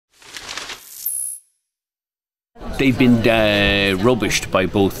They've been rubbished by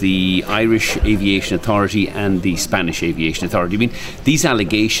both the Irish Aviation Authority and the Spanish Aviation Authority. I mean, these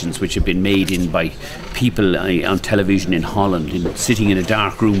allegations which have been made by people on television in Holland, sitting in a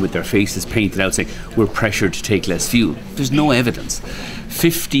dark room with their faces painted out saying, we're pressured to take less fuel. There's no evidence.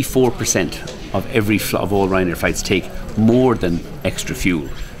 54% of all Ryanair flights take more than extra fuel.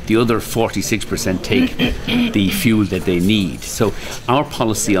 The other 46% take the fuel that they need. So our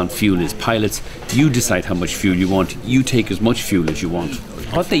policy on fuel is, pilots, you decide how much fuel you want. You take as much fuel as you want.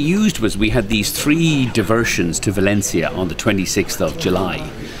 What they used was, we had these 3 diversions to Valencia on the 26th of July.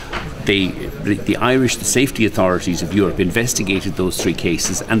 The Irish, the safety authorities of Europe, investigated those 3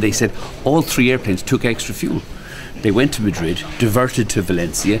 cases, and they said all 3 airplanes took extra fuel. They went to Madrid, diverted to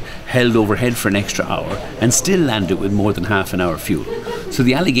Valencia, held overhead for an extra hour, and still landed with more than half an hour fuel. So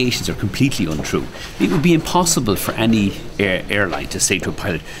the allegations are completely untrue. It would be impossible for any airline to say to a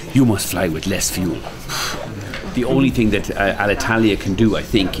pilot, you must fly with less fuel. The only thing that Alitalia can do, I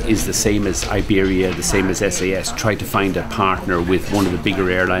think, is the same as Iberia, the same as SAS, try to find a partner with one of the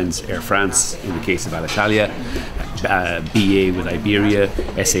bigger airlines, Air France in the case of Alitalia, BA with Iberia,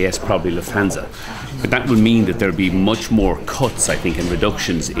 SAS probably Lufthansa. But that would mean that there'll be much more cuts, I think, and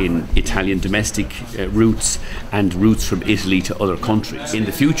reductions in Italian domestic routes and routes from Italy to other countries. In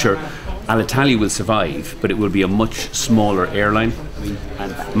the future, Alitalia will survive, but it will be a much smaller airline.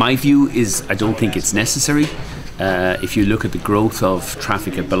 And my view is, I don't think it's necessary. If you look at the growth of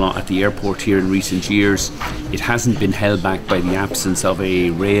traffic at the airport here in recent years, it hasn't been held back by the absence of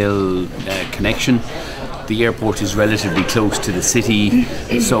a rail connection. The airport is relatively close to the city,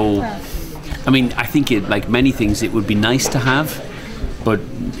 so I mean, I think like many things, it would be nice to have, but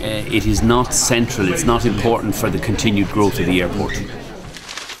it is not central, it's not important for the continued growth of the airport.